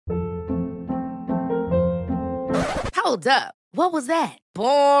Hold up. What was that?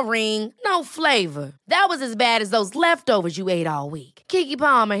 Boring. No flavor. That was as bad as those leftovers you ate all week. Keke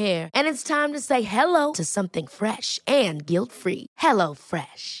Palmer here, and it's time to say hello to something fresh and guilt-free. Hello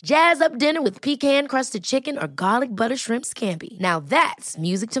Fresh. Jazz up dinner with pecan-crusted chicken or garlic butter shrimp scampi. Now that's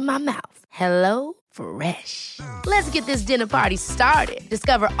music to my mouth. Hello Fresh. Let's get this dinner party started.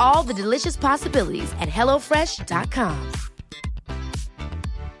 Discover all the delicious possibilities at hellofresh.com.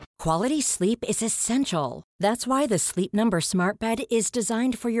 Quality sleep is essential. That's why the Sleep Number Smart Bed is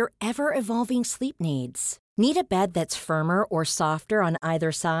designed for your ever-evolving sleep needs. Need a bed that's firmer or softer on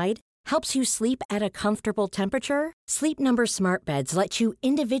either side? Helps you sleep at a comfortable temperature? Sleep Number Smart Beds let you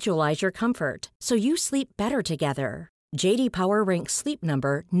individualize your comfort, so you sleep better together. J.D. Power ranks Sleep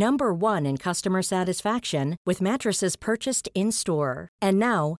Number number 1 in customer satisfaction with mattresses purchased in-store. And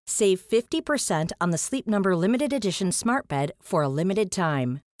now, save 50% on the Sleep Number Limited Edition Smart Bed for a limited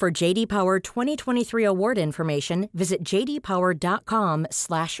time. For J.D. Power 2023 award information, visit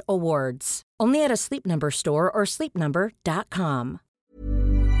jdpower.com/awards. Only at a Sleep Number store or sleepnumber.com.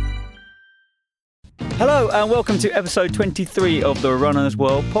 Hello and welcome to episode 23 of the Runner's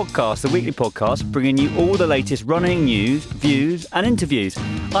World podcast, the weekly podcast bringing you all the latest running news, views and interviews.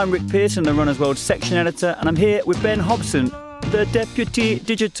 I'm Rick Pearson, the Runner's World section editor, and I'm here with Ben Hobson, the deputy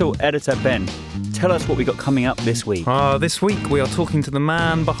digital editor. Ben, tell us what we got coming up this week. This week we are talking to the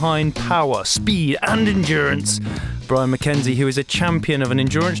man behind power, speed and endurance, Brian Mackenzie, who is a champion of an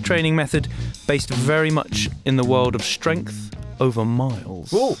endurance training method based very much in the world of strength over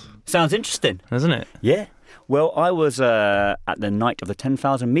miles. Ooh, sounds interesting. Isn't it? Yeah. Well, I was at the night of the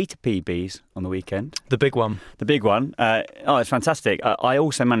 10,000 metre PBs on the weekend. The big one. The big one. It's fantastic. I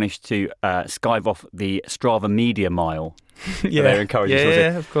also managed to skive off the Strava Media Mile. Yeah, they're encouraging.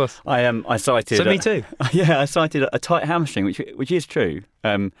 Yeah, of course. I cited. So me too. I cited a tight hamstring, which is true.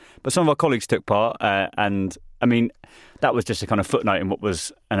 But some of our colleagues took part, and I mean that was just a kind of footnote in what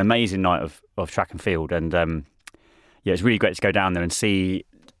was an amazing night of track and field. And it's really great to go down there and see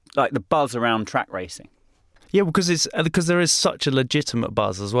like the buzz around track racing. Yeah, because there is such a legitimate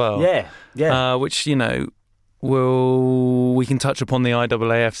buzz as well. Yeah. Which we can touch upon the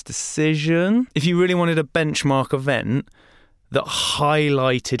IAAF's decision. If you really wanted a benchmark event that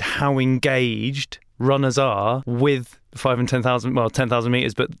highlighted how engaged runners are with 5 and 10,000, 10,000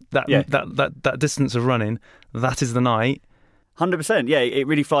 metres, but that distance of running, that is the night. 100%. Yeah, it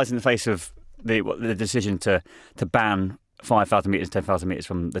really flies in the face of the decision to ban 5,000 metres, 10,000 metres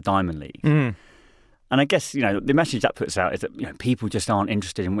from the Diamond League. Mm. And I guess, the message that puts out is that, people just aren't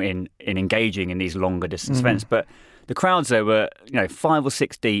interested in engaging in these longer distance events. But the crowds there were, 5 or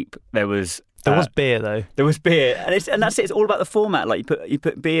 6 deep. There was beer though. There was beer, and that's it. It's all about the format. Like you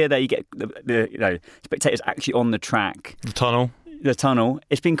put beer there, you get the spectators actually on the track. The tunnel.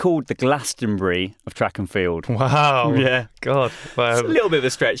 It's been called the Glastonbury of track and field. Wow. Yeah. God. Wow. It's a little bit of a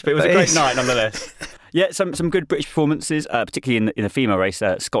stretch, but it was a great night nonetheless. Yeah, some good British performances, particularly in the female race.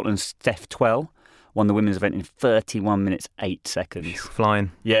 Scotland's Steph Twell won the women's event in 31 minutes 8 seconds.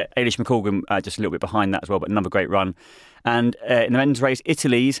 Flying. Yeah, Eilish McColgan just a little bit behind that as well, but another great run. And in the men's race,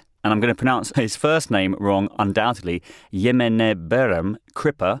 Italy's, and I'm going to pronounce his first name wrong undoubtedly, Yemeneberem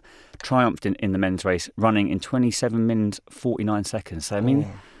Crippa triumphed in the men's race, running in 27 minutes 49 seconds. So, I mean,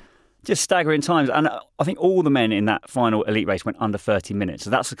 just staggering times. And I think all the men in that final elite race went under 30 minutes. So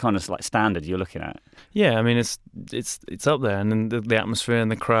that's the kind of like standard you're looking at. Yeah, I mean, it's up there. And then the atmosphere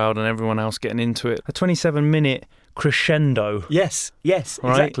and the crowd and everyone else getting into it. A 27-minute crescendo. Yes, right?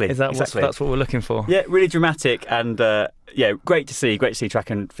 exactly. Is that exactly. That's what we're looking for? Yeah, really dramatic and, great to see track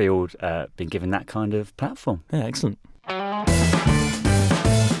and field being given that kind of platform. Yeah, excellent.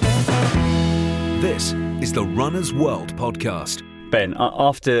 This is the Runner's World podcast. Ben,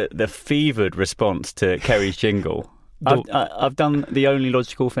 after the fevered response to Kerry's jingle, I've done the only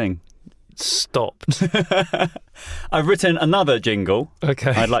logical thing. Stopped. I've written another jingle.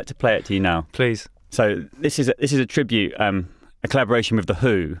 Okay. I'd like to play it to you now. Please. So this is a tribute, a collaboration with The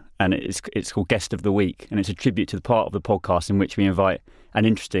Who, and it's called Guest of the Week, and it's a tribute to the part of the podcast in which we invite an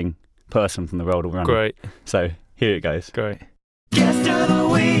interesting person from the world of running. Great. So here it goes. Great. Guest of the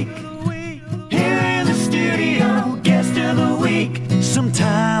week, here in the studio. Guest of the week,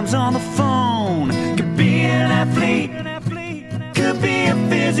 sometimes on the phone. Could be an athlete, could be a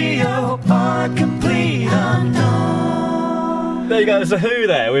physio, or a complete unknown. There you go. There's The Who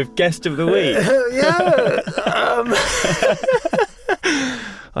there with Guest of the Week.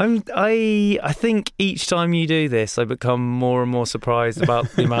 I think each time you do this, I become more and more surprised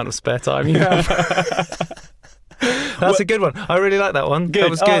about the amount of spare time you have. That's a good one. I really like that one. Good. That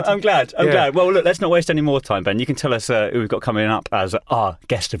was good. I'm glad. Well, look, let's not waste any more time, Ben. You can tell us who we've got coming up as our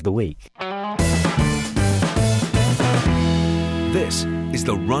Guest of the Week. This is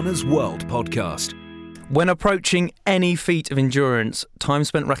the Runner's World podcast. When approaching any feat of endurance, time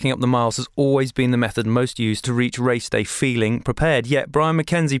spent racking up the miles has always been the method most used to reach race day feeling prepared. Yet Brian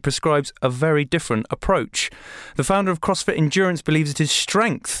Mackenzie prescribes a very different approach. The founder of CrossFit Endurance believes it is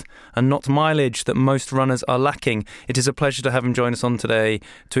strength and not mileage that most runners are lacking. It is a pleasure to have him join us on today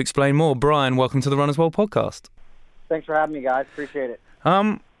to explain more. Brian, welcome to the Runner's World podcast. Thanks for having me, guys. Appreciate it.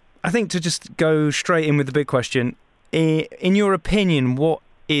 I think to just go straight in with the big question, in your opinion, what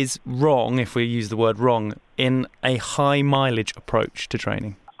is wrong, if we use the word wrong, in a high mileage approach to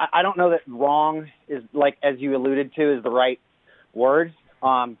training? I don't know that wrong is, like, as you alluded to, is the right word.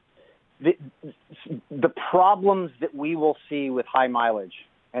 The problems that we will see with high mileage,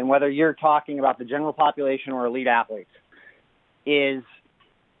 and whether you're talking about the general population or elite athletes, is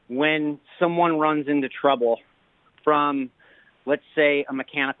when someone runs into trouble from, let's say, a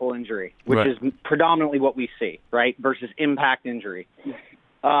mechanical injury, which Right. is predominantly what we see, right, versus impact injury.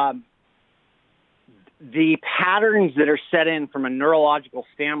 The patterns that are set in from a neurological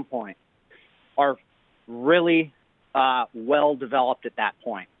standpoint are really well developed at that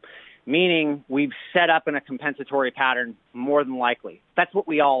point, meaning we've set up in a compensatory pattern more than likely. That's what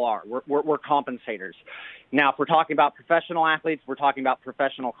we all are. We're compensators. Now, if we're talking about professional athletes, we're talking about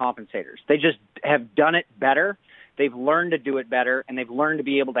professional compensators. They just have done it better. They've learned to do it better, and they've learned to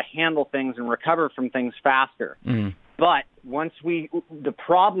be able to handle things and recover from things faster. Mm. But once the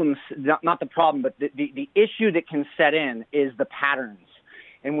problems, not the problem, but the issue that can set in is the patterns.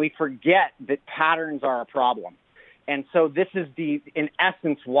 And we forget that patterns are a problem. And so this is in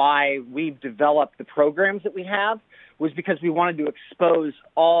essence, why we've developed the programs that we have, was because we wanted to expose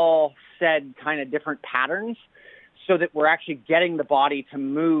all said kind of different patterns so that we're actually getting the body to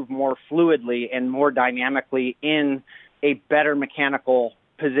move more fluidly and more dynamically in a better mechanical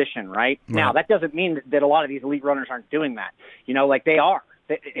position, right? Now, that doesn't mean that a lot of these elite runners aren't doing that. You know, like they are.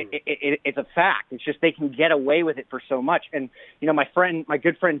 It's a fact. It's just they can get away with it for so much. And, you know, my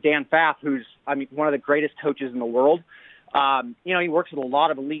good friend Dan Pfaff, who's, one of the greatest coaches in the world, he works with a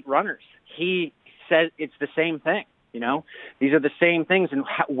lot of elite runners. He says it's the same thing. You know, these are the same things. And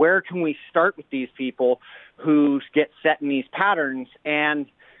where can we start with these people who get set in these patterns and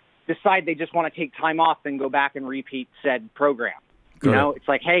decide they just want to take time off and go back and repeat said program? You know, it's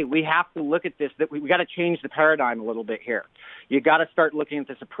like, hey, we have to look at this, that we got to change the paradigm a little bit here. You got to start looking at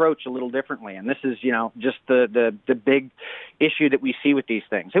this approach a little differently. And this is, just the big issue that we see with these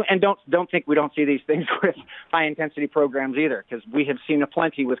things. And don't think we don't see these things with high intensity programs either, because we have seen a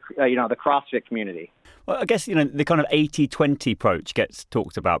plenty with, the CrossFit community. Well, I guess, the kind of 80-20 approach gets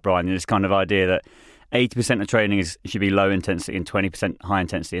talked about, Brian, and this kind of idea that 80% of training should be low intensity and 20% high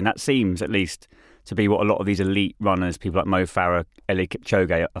intensity. And that seems, at least, to be what a lot of these elite runners, people like Mo Farah, Eliud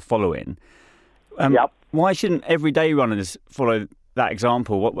Kipchoge, are following. Yep. Why shouldn't everyday runners follow that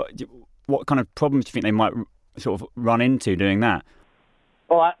example? What kind of problems do you think they might sort of run into doing that?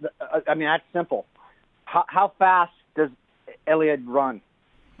 Well, that's simple. How fast does Eliud run?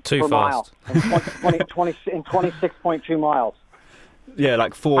 Too fast. In 26.2 miles. Yeah,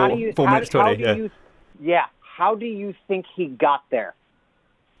 like 4 minutes 20. How do you think he got there?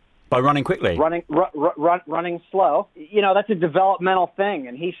 By running quickly? Running slow. That's a developmental thing,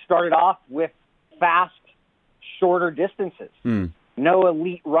 and he started off with fast, shorter distances. No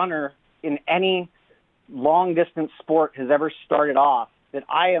elite runner in any long-distance sport has ever started off that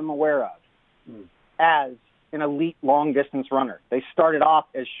I am aware of as an elite long-distance runner. They started off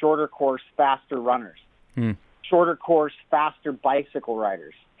as shorter course, faster runners. Shorter course, faster bicycle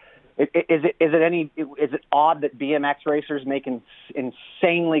riders. Is it odd that BMX racers make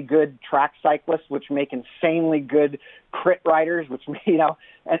insanely good track cyclists, which make insanely good crit riders, which,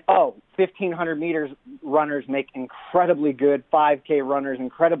 1,500 meters runners make incredibly good 5K runners,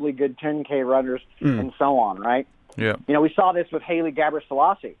 incredibly good 10K runners, and so on, right? Yeah. We saw this with Haile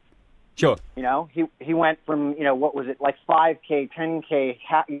Gebrselassie. Sure. He went from, what was it, like 5K, 10K,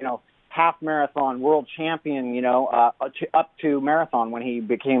 half marathon world champion, up to marathon when he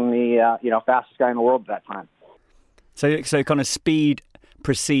became the fastest guy in the world at that time. So kind of speed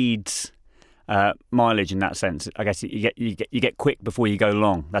precedes mileage in that sense. I guess you get quick before you go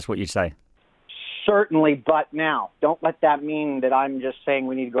long. That's what you'd say. Certainly, but now don't let that mean that I'm just saying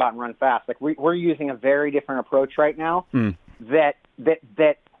we need to go out and run fast. Like we're using a very different approach right now that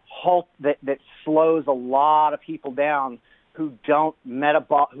slows a lot of people down who aren't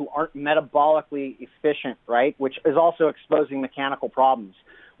metabolically efficient, right? Which is also exposing mechanical problems,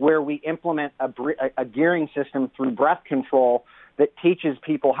 where we implement a gearing system through breath control that teaches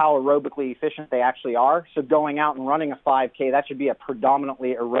people how aerobically efficient they actually are. So going out and running a 5K, that should be a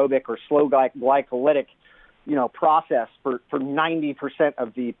predominantly aerobic or slow glycolytic process for 90%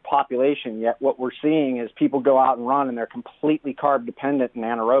 of the population. Yet what we're seeing is people go out and run and they're completely carb dependent and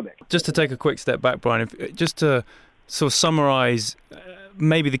anaerobic. Just to take a quick step back, Brian, just to sort of summarize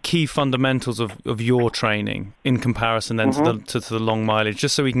maybe the key fundamentals of your training in comparison then to the long mileage,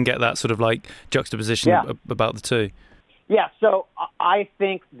 just so we can get that sort of like juxtaposition about the two. Yeah, so I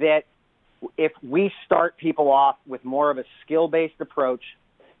think that if we start people off with more of a skill-based approach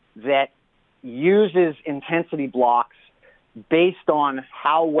that uses intensity blocks based on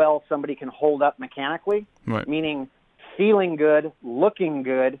how well somebody can hold up mechanically, right, meaning feeling good, looking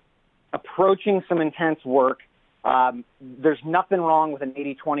good, approaching some intense work. There's nothing wrong with an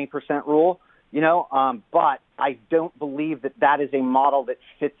 80-20% rule, but I don't believe that is a model that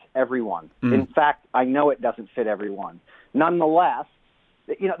fits everyone. In fact, I know it doesn't fit everyone. Nonetheless,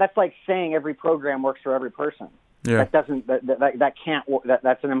 that's like saying every program works for every person. Yeah. That can't work.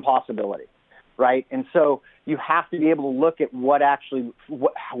 That's an impossibility, right? And so you have to be able to look at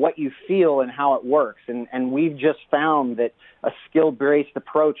what you feel and how it works. And we've just found that a skill-based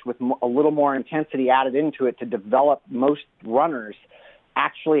approach with a little more intensity added into it to develop most runners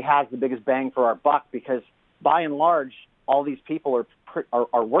actually has the biggest bang for our buck, because by and large, all these people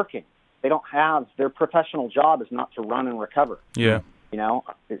are working. They don't have, their professional job is not to run and recover. Yeah.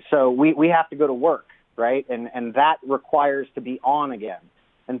 So we have to go to work, right? And that requires to be on again.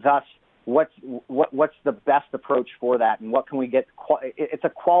 And thus, what's the best approach for that, and what can we get? It's a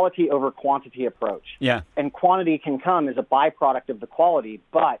quality over quantity approach. Yeah. And quantity can come as a byproduct of the quality,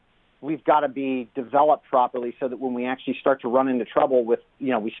 but we've got to be developed properly so that when we actually start to run into trouble with,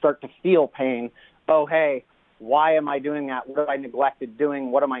 we start to feel pain. Oh, hey, why am I doing that? What have I neglected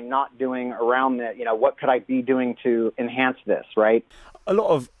doing? What am I not doing around that? What could I be doing to enhance this, right? A lot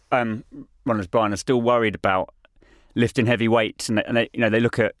of runners, Brian, are still worried about lifting heavy weights, and they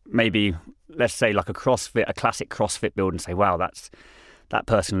look at maybe, let's say, like a classic CrossFit build, and say, wow, that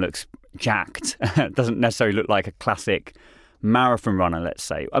person looks jacked. It doesn't necessarily look like a classic marathon runner, let's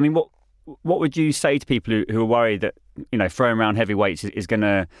say. I mean, what would you say to people who are worried that throwing around heavy weights is going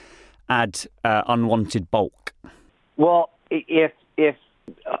to add unwanted bulk? Well, if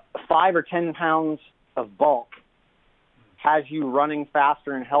 5 or 10 pounds of bulk has you running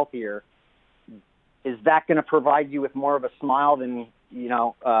faster and healthier, is that going to provide you with more of a smile than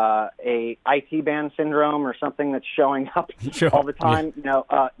a IT band syndrome or something that's showing up all the time?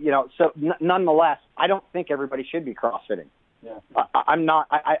 Yeah. So nonetheless, I don't think everybody should be CrossFitting. Yeah. I'm not.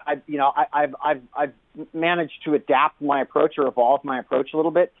 I've managed to adapt my approach or evolve my approach a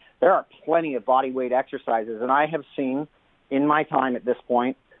little bit. There are plenty of body weight exercises, and I have seen in my time at this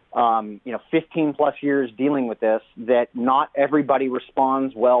point, 15 plus years dealing with this, that not everybody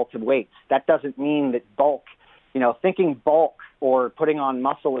responds well to weights. That doesn't mean that bulk, thinking bulk or putting on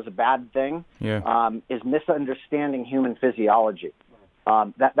muscle is a bad thing, is misunderstanding human physiology.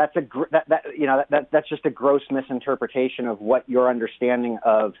 That's just a gross misinterpretation of what your understanding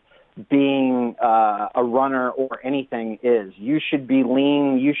of being a runner or anything is. You should be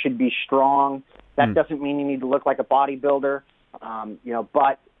lean. You should be strong. That doesn't mean you need to look like a bodybuilder.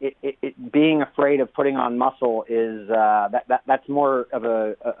 But being afraid of putting on muscle is that's more of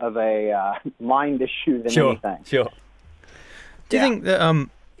a mind issue than anything. Sure. Do you think that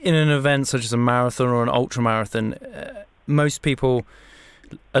in an event such as a marathon or an ultra marathon, most people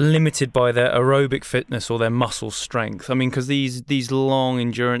are limited by their aerobic fitness or their muscle strength? I mean, because these long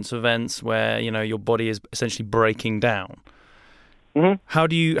endurance events where your body is essentially breaking down. Mm-hmm. How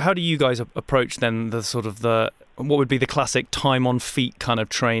do you guys approach then the sort of what would be the classic time on feet kind of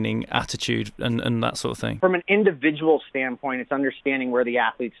training attitude and that sort of thing? From an individual standpoint, it's understanding where the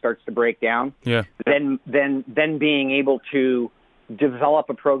athlete starts to break down. Yeah. Then being able to develop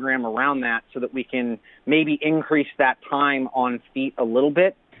a program around that so that we can maybe increase that time on feet a little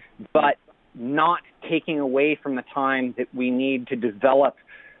bit, but not taking away from the time that we need to develop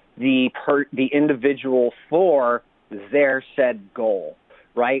the individual for their said goal,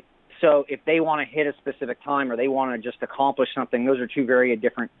 right? So if they want to hit a specific time or they want to just accomplish something, those are two very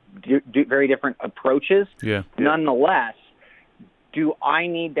different approaches. Yeah. Nonetheless, do I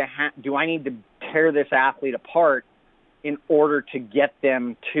need to tear this athlete apart in order to get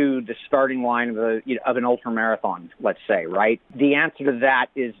them to the starting line of an ultra marathon, let's say, right? The answer to that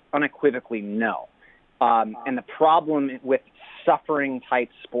is unequivocally no. And the problem with suffering type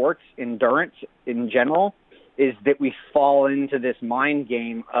sports, endurance in general, is that we fall into this mind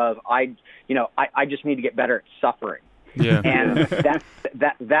game of I just need to get better at suffering. Yeah. And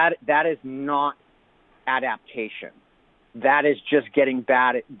that is not adaptation. That is just getting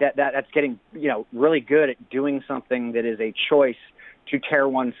bad at that's getting really good at doing something that is a choice to tear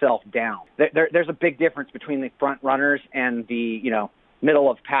oneself down. There's a big difference between the front runners and the,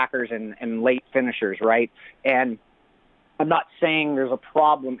 middle of packers and late finishers, right? And I'm not saying there's a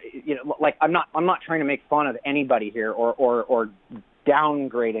problem, I'm not trying to make fun of anybody here or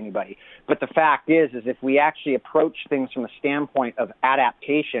downgrade anybody. But the fact is if we actually approach things from a standpoint of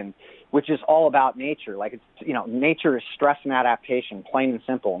adaptation, which is all about nature, nature is stress and adaptation, plain and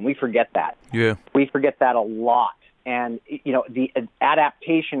simple, and we forget that. Yeah. We forget that a lot. And, the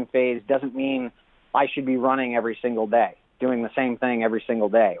adaptation phase doesn't mean I should be running every single day, doing the same thing every single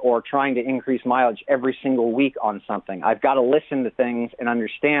day, or trying to increase mileage every single week on something. I've got to listen to things and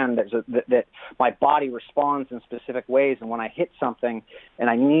understand that my body responds in specific ways. And when I hit something and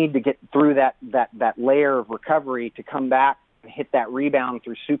I need to get through that layer of recovery to come back and hit that rebound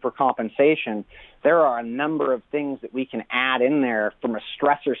through super compensation, there are a number of things that we can add in there from a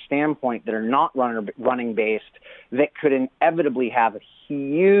stressor standpoint that are not running based that could inevitably have a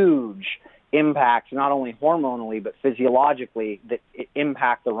huge impact, not only hormonally but physiologically, that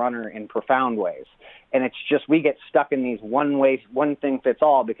impact the runner in profound ways. And it's just we get stuck in these one thing fits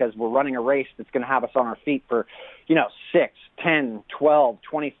all because we're running a race that's going to have us on our feet for 6, 10, 12,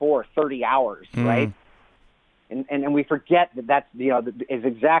 24, 30 hours, right? And we forget that's is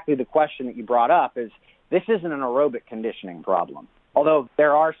exactly the question that you brought up. Is this isn't an aerobic conditioning problem? Although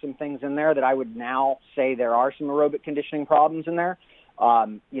there are some things in there that I would now say there are some aerobic conditioning problems in there.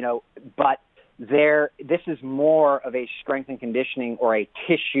 But this is more of a strength and conditioning or a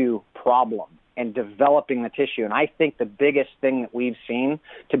tissue problem and developing the tissue. And I think the biggest thing that we've seen,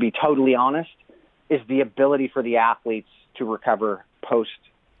 to be totally honest, is the ability for the athletes to recover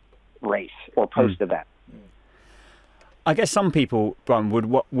post-race or post-event. I guess some people, Brian,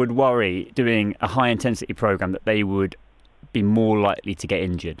 would worry doing a high-intensity program that they would be more likely to get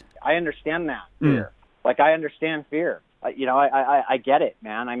injured. I understand that fear. I understand fear. I get it,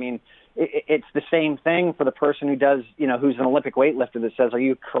 man. I mean, it's the same thing for the person who does, who's an Olympic weightlifter that says, "Are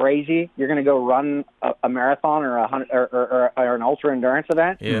you crazy? You're going to go run a marathon or an ultra endurance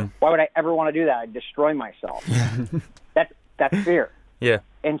event? Yeah. Why would I ever want to do that? I'd destroy myself." That's fear. Yeah.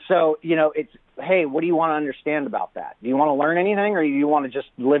 And so, it's, hey, what do you want to understand about that? Do you want to learn anything, or do you want to just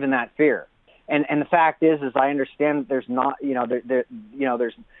live in that fear? And the fact is I understand that there's not,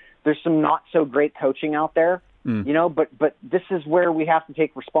 there's some not so great coaching out there. But this is where we have to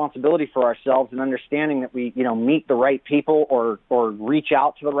take responsibility for ourselves and understanding that we, meet the right people or reach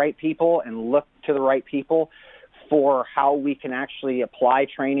out to the right people and look to the right people for how we can actually apply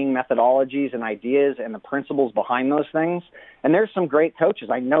training methodologies and ideas and the principles behind those things. And there's some great coaches.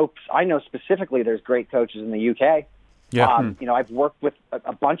 I know specifically there's great coaches in the UK. Yeah. I've worked with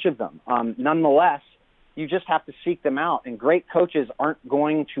a bunch of them. Nonetheless, you just have to seek them out. And great coaches aren't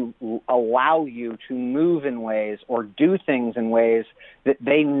going to allow you to move in ways or do things in ways that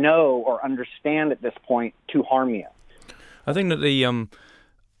they know or understand at this point to harm you. I think that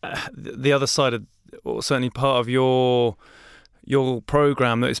the other side of, or certainly part of your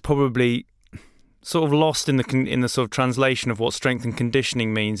program that is probably sort of lost in the sort of translation of what strength and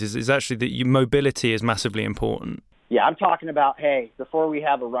conditioning means is actually that your mobility is massively important. Yeah, I'm talking about, hey, before we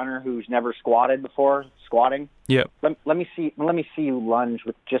have a runner who's never squatted before, squatting. Yep. Let me see you lunge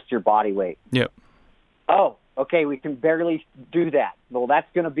with just your body weight. Yep. Oh, okay, we can barely do that. Well, that's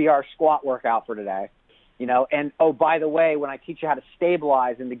going to be our squat workout for today. And oh, by the way, when I teach you how to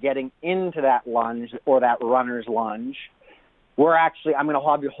stabilize into getting into that lunge or that runner's lunge, I'm going to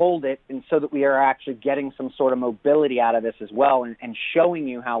have you hold it, and so that we are actually getting some sort of mobility out of this as well, and showing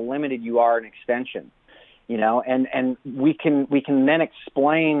you how limited you are in extension. And we can then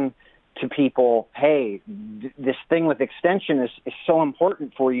explain to people, hey, this thing with extension is so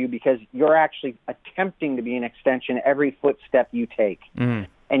important for you because you're actually attempting to be an extension every footstep you take, and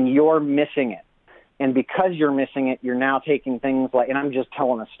you're missing it. And because you're missing it, you're now taking things like, and I'm just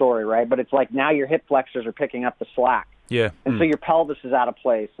telling a story, right? But it's like now your hip flexors are picking up the slack. Yeah. And so your pelvis is out of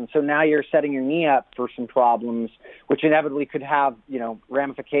place. And so now you're setting your knee up for some problems, which inevitably could have,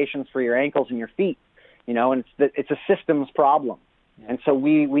 ramifications for your ankles and your feet, and it's a systems problem. And so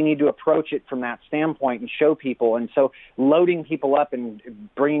we need to approach it from that standpoint and show people. And so loading people up and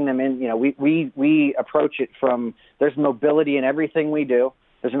bringing them in, we approach it from, there's mobility in everything we do.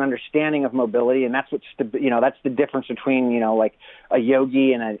 There's an understanding of mobility, and that's that's the difference between, like a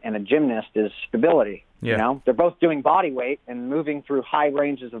yogi and a gymnast is stability. Yeah. They're both doing body weight and moving through high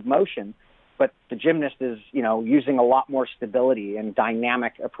ranges of motion, but the gymnast is, using a lot more stability and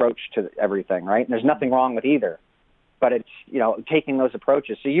dynamic approach to everything, right? And there's nothing wrong with either, but it's, taking those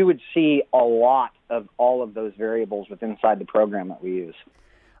approaches. So you would see a lot of all of those variables inside the program that we use.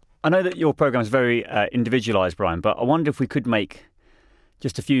 I know that your program is very individualized, Brian, but I wonder if we could make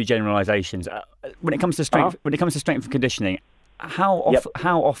just a few generalizations. When it comes to strength, and conditioning, how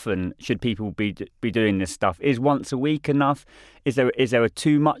often should people be doing this stuff? Is once a week enough? Is there a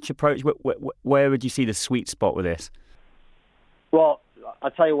too much approach? Where would you see the sweet spot with this? Well,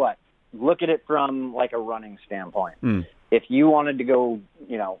 I'll tell you what. Look at it from like a running standpoint. If you wanted to go,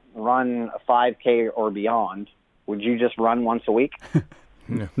 run a 5K or beyond, would you just run once a week?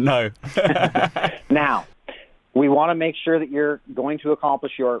 No. Now, we want to make sure that you're going to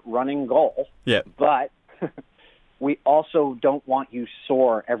accomplish your running goal. Yeah. But we also don't want you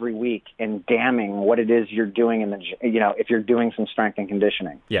sore every week and damning what it is you're doing if you're doing some strength and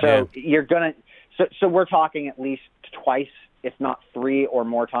conditioning. Yeah. So you're going to, so we're talking at least twice, if not 3 or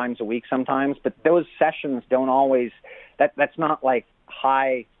more times a week sometimes, but those sessions don't always, that's not like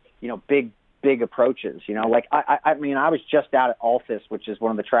high, big approaches, like I mean, I was just out at Althus, which is one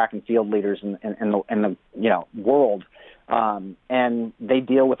of the track and field leaders in the world. And they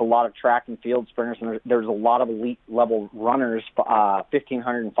deal with a lot of track and field sprinters, and there's a lot of elite level runners,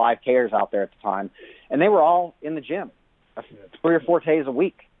 1,500 and 5Kers out there at the time. And they were all in the gym 3 or 4 days a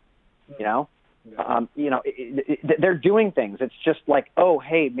week, they're doing things. It's just like, oh,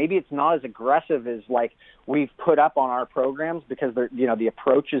 hey, maybe it's not as aggressive as like we've put up on our programs, because the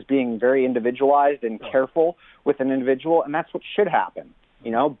approach is being very individualized and careful with an individual, and that's what should happen,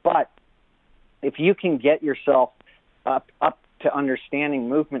 But if you can get yourself up to understanding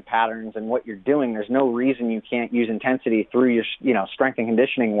movement patterns and what you're doing, there's no reason you can't use intensity through your strength and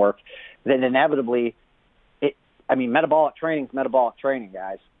conditioning work. Then inevitably, metabolic training is metabolic training,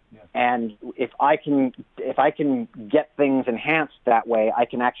 guys. Yeah. And if I can get things enhanced that way, I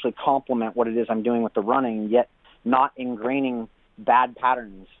can actually complement what it is I'm doing with the running, yet not ingraining bad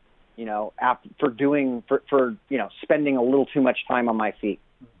patterns, for spending a little too much time on my feet.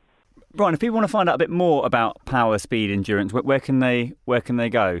 Brian, if people want to find out a bit more about power, speed, endurance, where can they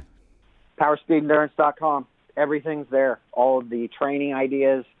go? PowerspeedEndurance.com. Everything's there. All of the training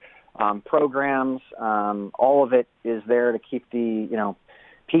ideas, programs, all of it is there to keep the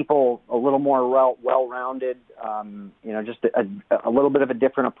people a little more well-rounded, just a little bit of a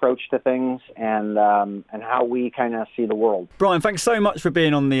different approach to things, and how we kind of see the world. Brian, thanks so much for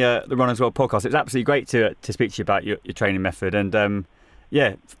being on the Runner's World podcast. It was absolutely great to speak to you about your training method, and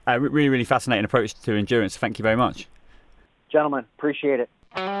a really, really fascinating approach to endurance. Thank you very much. Gentlemen, appreciate it.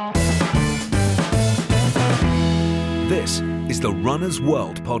 This is the Runner's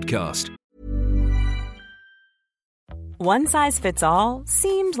World podcast. One size fits all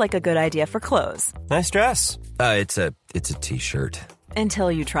seemed like a good idea for clothes. Nice dress. It's a t-shirt.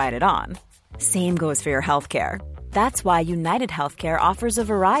 Until you tried it on. Same goes for your healthcare. That's why United Healthcare offers a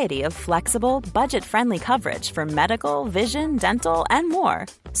variety of flexible, budget-friendly coverage for medical, vision, dental, and more.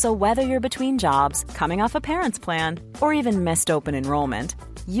 So whether you're between jobs, coming off a parent's plan, or even missed open enrollment,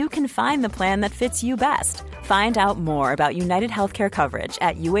 you can find the plan that fits you best. Find out more about United Healthcare coverage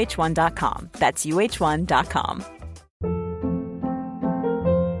at uh1.com. That's uh1.com.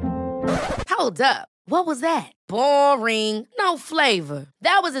 Hold up. What was that? Boring. No flavor.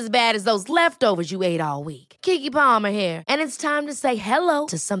 That was as bad as those leftovers you ate all week. Keke Palmer here. And it's time to say hello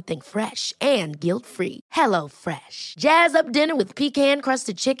to something fresh and guilt-free. Hello Fresh. Jazz up dinner with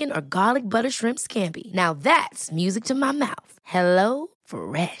pecan-crusted chicken or garlic butter shrimp scampi. Now that's music to my mouth. Hello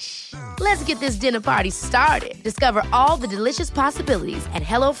Fresh. Let's get this dinner party started. Discover all the delicious possibilities at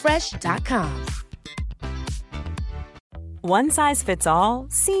HelloFresh.com. One size fits all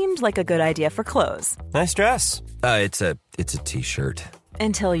seemed like a good idea for clothes. Nice dress. It's a t-shirt.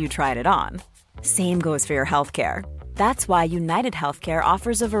 Until you tried it on. Same goes for your healthcare. That's why United Healthcare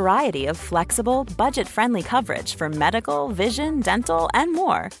offers a variety of flexible, budget-friendly coverage for medical, vision, dental, and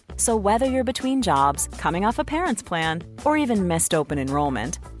more. So whether you're between jobs, coming off a parent's plan, or even missed open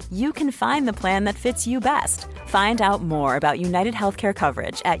enrollment, you can find the plan that fits you best. Find out more about United Healthcare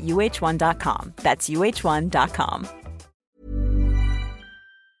coverage at uh1.com. That's uh1.com.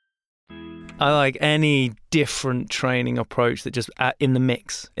 I like any different training approach that just in the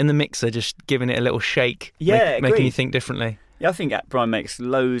mixer, just giving it a little shake, making you think differently. Yeah, I think Brian makes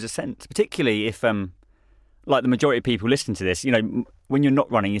loads of sense, particularly if, like the majority of people listening to this, when you're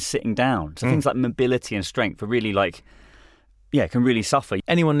not running, you're sitting down. So things like mobility and strength are really can really suffer.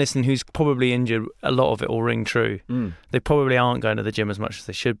 Anyone listening who's probably injured, a lot of it will ring true. They probably aren't going to the gym as much as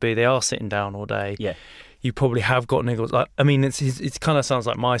they should be. They are sitting down all day. Yeah. You probably have got niggles. It kind of sounds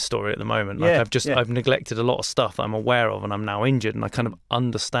like my story at the moment. I've neglected a lot of stuff that I'm aware of, and I'm now injured, and I kind of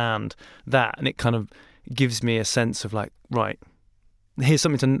understand that, and it kind of gives me a sense of like, right, here's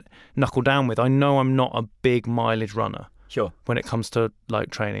something to knuckle down with. I know I'm not a big mileage runner. Sure. When it comes to like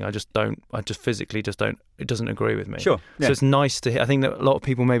training, I just physically just don't. It doesn't agree with me. Sure. Yeah. So it's nice to hear. I think that a lot of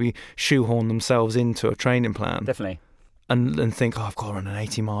people maybe shoehorn themselves into a training plan. Definitely. And think, I've got to run an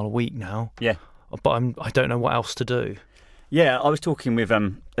 80 mile a week now. Yeah. But I don't know what else to do. Yeah, I was talking with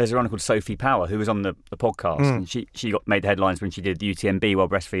there's a runner called Sophie Power who was on the podcast, and she made the headlines when she did the UTMB while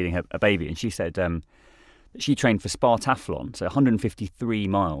breastfeeding a baby, and she said that she trained for Spartathlon, so 153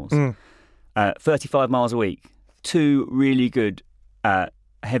 miles, 35 miles a week, 2 really good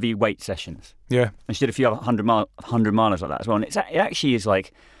heavy weight sessions. Yeah, and she did a few 100 milers like that as well, and it actually is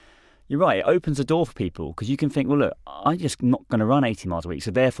like. You're right, it opens the door for people because you can think, well, look, I'm just not going to run 80 miles a week, so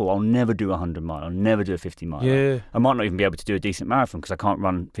therefore I'll never do a 100 mile, I'll never do a 50 mile. Yeah. I might not even be able to do a decent marathon because I can't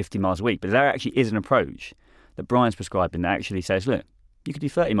run 50 miles a week. But there actually is an approach that Brian's prescribing that actually says, look, you could do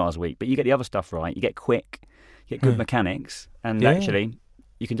 30 miles a week, but you get the other stuff right, you get quick, you get good mechanics, and actually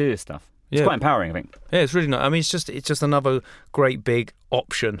you can do this stuff. It's quite empowering, I think. Yeah, it's really nice. I mean, it's just another great big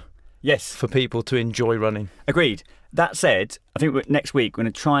option. Yes. For people to enjoy running. Agreed. That said, I think next week we're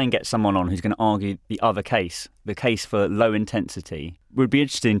going to try and get someone on who's going to argue the other case, the case for low intensity. It would be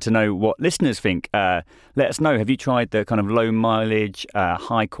interesting to know what listeners think. Let us know. Have you tried the kind of low mileage,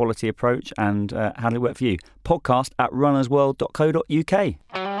 high quality approach, and how did it work for you?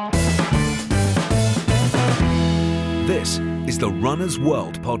 podcast@runnersworld.co.uk. This is the Runner's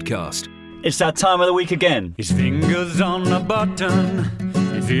World podcast. It's that time of the week again. His fingers on the button,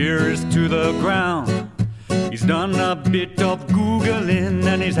 his ears to the ground. He's done a bit of Googling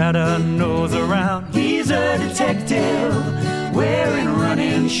and he's had a nose around. He's a detective wearing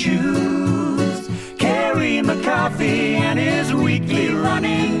running shoes, carrying the coffee and his weekly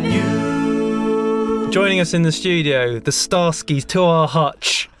running news. Joining us in the studio, the Starskis to our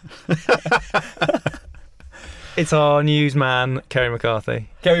hutch. It's our newsman, Kerry McCarthy.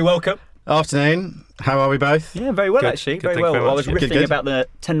 Kerry, welcome. Afternoon. How are we both? Yeah, very well, Good. actually. Good, Very thank you well. very I was much. riffing Good. about the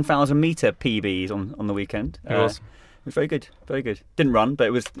 10,000 metre PBs on the weekend. It was. It was very good. Very good. Didn't run, but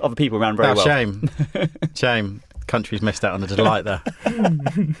it was other people ran very well. Shame. Shame. Country's missed out on the delight there.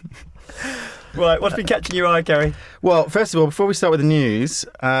 Right, what's been catching your eye, Kerry? Well, first of all, before we start with the news,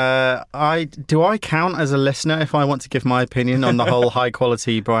 do I count as a listener if I want to give my opinion on the whole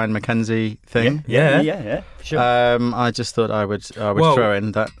high-quality Brian Mackenzie thing? Yeah. Sure. I just thought I would throw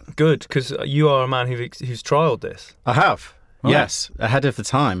in that. Good, because you are a man who's trialled this. I have. Right. Yes, ahead of the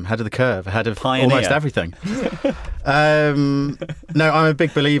time, ahead of the curve, ahead of Pioneer. almost everything. No, I'm a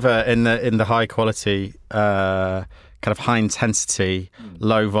big believer in the high quality, kind of high intensity,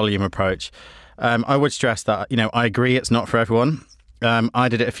 low volume approach. I would stress that I agree it's not for everyone. I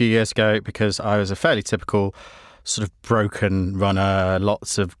did it a few years ago because I was a fairly typical sort of broken runner,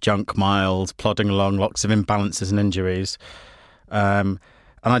 lots of junk miles, plodding along, lots of imbalances and injuries.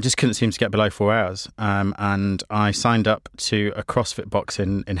 And I just couldn't seem to get below 4 hours. And I signed up to a CrossFit box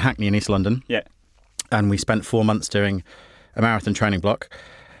in Hackney in East London. Yeah. And we spent 4 months doing a marathon training block.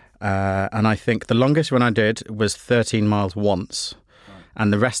 And I think the longest run I did was 13 miles once. Right.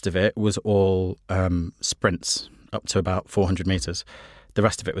 And the rest of it was all sprints up to about 400 metres. The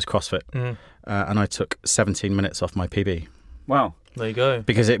rest of it was CrossFit. And I took 17 minutes off my PB. Wow. There you go.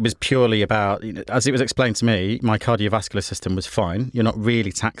 Because it was purely about, as it was explained to me, my cardiovascular system was fine. You're not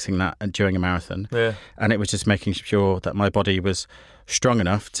really taxing that during a marathon. Yeah. And it was just making sure that my body was strong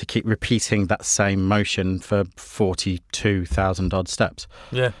enough to keep repeating that same motion for 42,000 odd steps.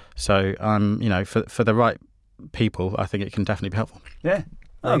 Yeah. So, for the right people, I think it can definitely be helpful. Yeah.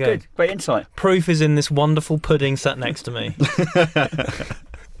 There Oh, you go. good. Great insight. Proof is in this wonderful pudding sat next to me.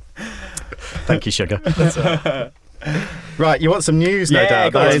 Thank you, sugar. Right, you want some news, no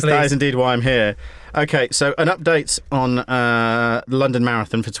doubt. go on, That is indeed why I'm here. Okay, so an update on the London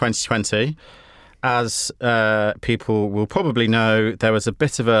Marathon for 2020. As people will probably know, there was a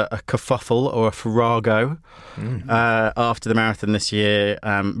bit of a kerfuffle or a farrago after the marathon this year.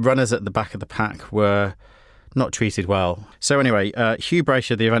 Runners at the back of the pack were not treated well. So anyway, Hugh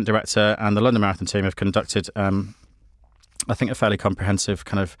Brasher, the event director, and the London Marathon team have conducted I think a fairly comprehensive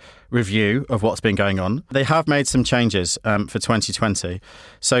kind of review of what's been going on. They have made some changes for 2020.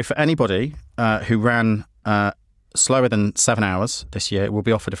 So for anybody who ran slower than 7 hours this year will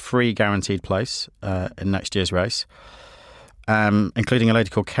be offered a free guaranteed place in next year's race, including a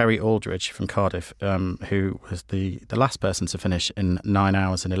lady called Kerry Aldridge from Cardiff, who was the last person to finish in 9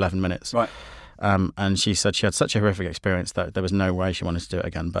 hours and 11 minutes. Right. And she said she had such a horrific experience that there was no way she wanted to do it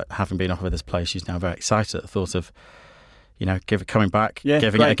again. But having been offered this place, she's now very excited at the thought of coming back,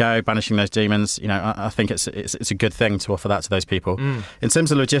 giving it a go, banishing those demons. I think it's a good thing to offer that to those people. In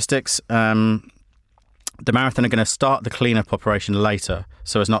terms of logistics, the marathon are going to start the clean-up operation later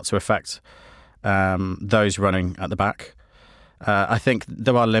so as not to affect those running at the back. I think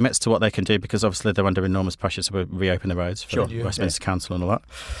there are limits to what they can do because obviously they're under enormous pressure to reopen the roads for Westminster Council and all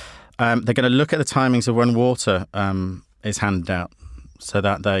that. They're going to look at the timings of when water is handed out, so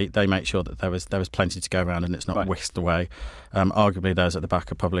that they make sure that there was plenty to go around and it's not whisked away. Arguably, those at the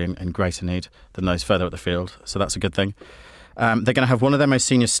back are probably in greater need than those further up the field, so that's a good thing. They're going to have one of their most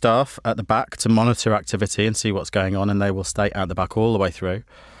senior staff at the back to monitor activity and see what's going on, and they will stay out the back all the way through.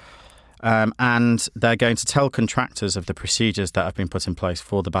 And they're going to tell contractors of the procedures that have been put in place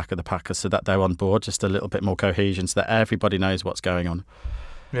for the back of the packers so that they're on board, just a little bit more cohesion so that everybody knows what's going on.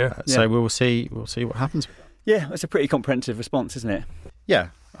 So we'll see what happens. Yeah, it's a pretty comprehensive response, isn't it? Yeah,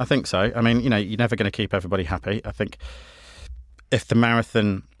 I think so. I mean, you're never going to keep everybody happy. I think if the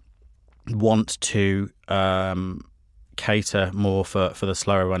marathon want to cater more for the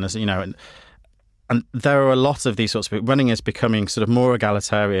slower runners, and there are a lot of these sorts of running is becoming sort of more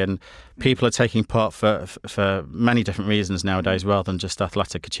egalitarian. People are taking part for many different reasons nowadays rather than just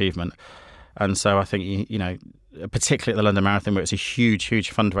athletic achievement. And so I think, particularly at the London Marathon, where it's a huge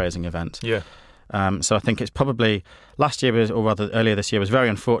fundraising event. Yeah. So I think it's probably earlier this year was very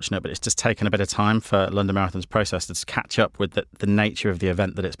unfortunate, but it's just taken a bit of time for London Marathon's process to catch up with the nature of the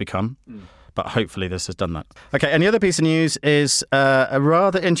event that it's become. But hopefully this has done that. Okay, and the other piece of news is a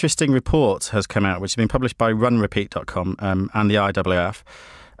rather interesting report has come out, which has been published by runrepeat.com and the IAAF.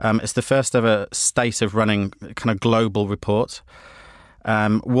 It's the first ever state of running kind of global report.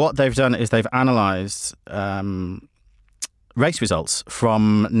 What they've done is they've analysed race results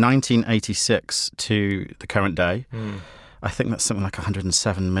from 1986 to the current day. I think that's something like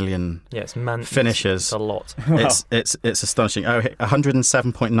 107 million finishes. It's a lot. It's astonishing.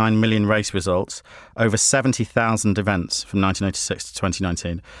 107.9 million race results, over 70,000 events from 1986 to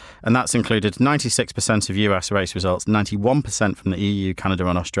 2019. And that's included 96% of US race results, 91% from the EU, Canada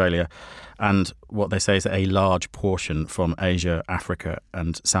and Australia, and what they say is a large portion from Asia, Africa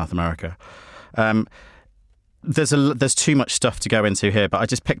and South America. There's too much stuff to go into here, but I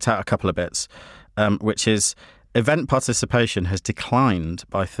just picked out a couple of bits, which is event participation has declined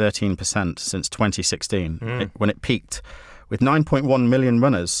by 13% since 2016, when it peaked, with 9.1 million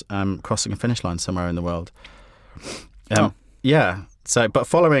runners crossing a finish line somewhere in the world. Yeah. So, but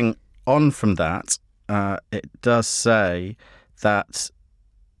following on from that, it does say that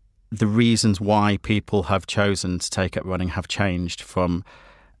the reasons why people have chosen to take up running have changed from,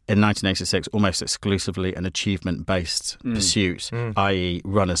 in 1986, almost exclusively an achievement-based pursuit, i.e.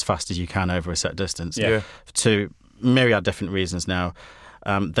 run as fast as you can over a set distance, to myriad different reasons now.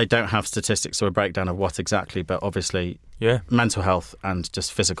 They don't have statistics or a breakdown of what exactly, but obviously mental health and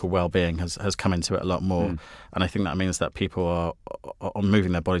just physical well-being has come into it a lot more. And I think that means that people are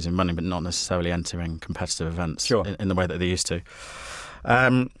moving their bodies and running, but not necessarily entering competitive events in the way that they used to.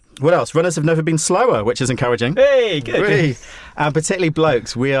 What else? Runners have never been slower, which is encouraging. Hey, good. And particularly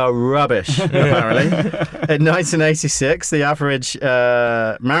blokes, we are rubbish, apparently. In 1986, the average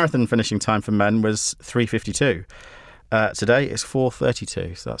marathon finishing time for men was 3:52. Today, it's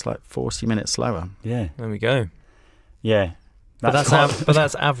 4:32, so that's like 40 minutes slower. Yeah. There we go. Yeah. But that's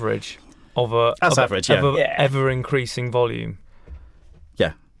average of ever-increasing volume.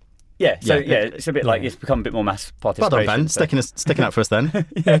 Yeah. Yeah, so it's a bit like it's become a bit more mass participation. Well done, Ben. Sticking up for us then.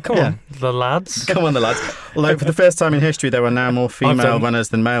 Come on, the lads. Come on, the lads. Although for the first time in history, there are now more female runners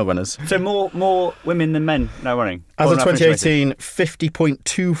than male runners. So more women than men now running? As of 2018,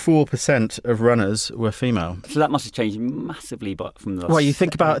 50.24% of runners were female. So that must have changed massively from the last... Well, you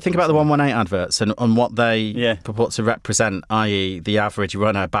think about the 118 adverts and on what they purport to represent, i.e. the average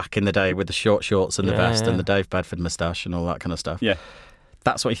runner back in the day with the short shorts and the vest and the Dave Bedford moustache and all that kind of stuff. Yeah.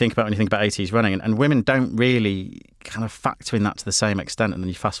 That's what you think about when you think about 80s running. And women don't really kind of factor in that to the same extent. And then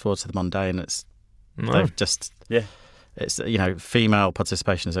you fast forward to the mundane, it's they've just... Yeah. It's, female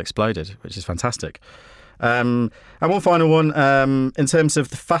participation has exploded, which is fantastic. And one final one, in terms of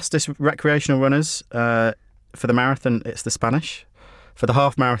the fastest recreational runners, for the marathon, it's the Spanish. For the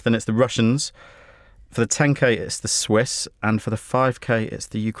half marathon, it's the Russians. For the 10K, it's the Swiss. And for the 5K, it's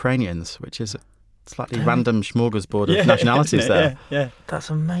the Ukrainians, which is... slightly random smorgasbord of nationalities there. Yeah. That's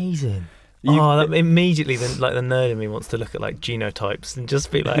amazing. Immediately, the nerd in me wants to look at genotypes and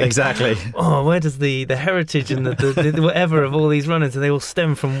just be like, exactly. Oh, where does the heritage and the whatever of all these runners? Do they all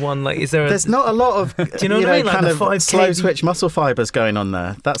stem from one? Is there? There's not a lot of do you know what I mean? Kind of 5K slow twitch muscle fibers going on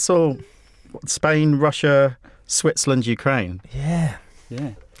there. That's all. Spain, Russia, Switzerland, Ukraine. Yeah.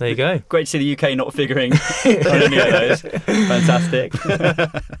 There you go. Great to see the UK not figuring on any of those. Fantastic.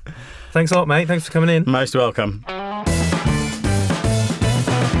 Thanks a lot, mate. Thanks for coming in. Most welcome.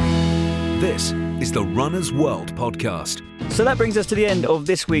 This is the Runner's World podcast. So that brings us to the end of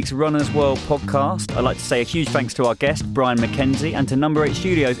this week's Runner's World podcast. I'd like to say a huge thanks to our guest, Brian Mackenzie, and to Number 8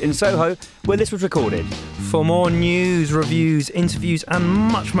 Studios in Soho, where this was recorded. For more news, reviews, interviews, and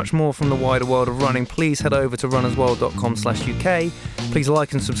much, much more from the wider world of running, please head over to runnersworld.com/UK. Please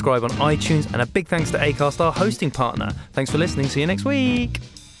like and subscribe on iTunes, and a big thanks to Acast, our hosting partner. Thanks for listening. See you next week.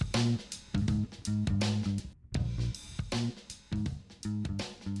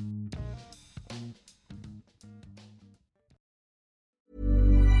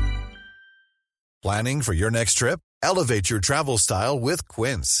 Planning for your next trip? Elevate your travel style with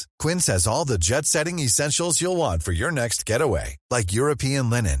Quince. Quince has all the jet-setting essentials you'll want for your next getaway, like European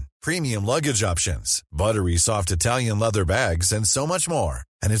linen, premium luggage options, buttery soft Italian leather bags, and so much more.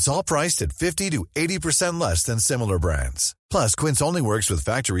 And it's all priced at 50 to 80% less than similar brands. Plus, Quince only works with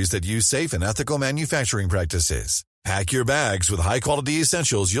factories that use safe and ethical manufacturing practices. Pack your bags with high-quality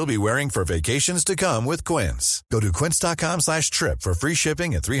essentials you'll be wearing for vacations to come with Quince. Go to quince.com/trip for free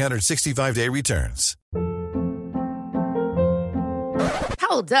shipping and 365-day returns.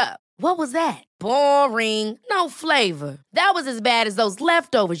 Hold up. What was that? Boring. No flavor. That was as bad as those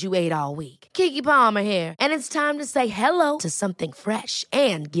leftovers you ate all week. Keke Palmer here, and it's time to say hello to something fresh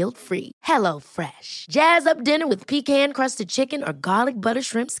and guilt-free. Hello Fresh. Jazz up dinner with pecan-crusted chicken or garlic butter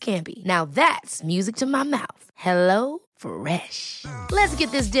shrimp scampi. Now that's music to my mouth. Hello Fresh. Let's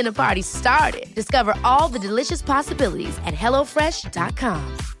get this dinner party started. Discover all the delicious possibilities at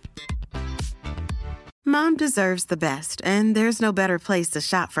HelloFresh.com. Mom deserves the best, and there's no better place to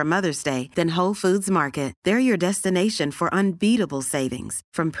shop for Mother's Day than Whole Foods Market. They're your destination for unbeatable savings,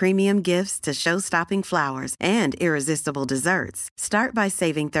 from premium gifts to show-stopping flowers and irresistible desserts. Start by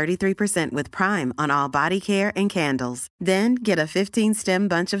saving 33% with Prime on all body care and candles. Then get a 15-stem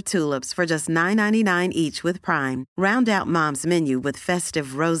bunch of tulips for just $9.99 each with Prime. Round out Mom's menu with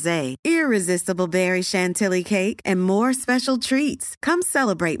festive rosé, irresistible berry chantilly cake, and more special treats. Come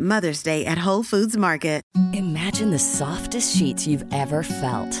celebrate Mother's Day at Whole Foods Market. Imagine the softest sheets you've ever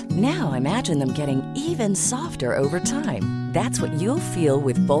felt. Now imagine them getting even softer over time. That's what you'll feel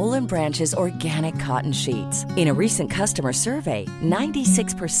with Boll & Branch's organic cotton sheets. In a recent customer survey,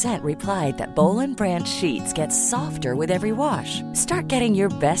 96% replied that Boll & Branch sheets get softer with every wash. Start getting your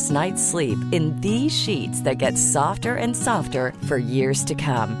best night's sleep in these sheets that get softer and softer for years to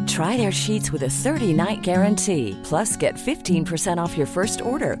come. Try their sheets with a 30-night guarantee. Plus, get 15% off your first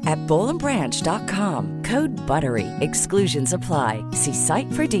order at bollandbranch.com. Code BUTTERY. Exclusions apply. See site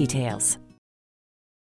for details.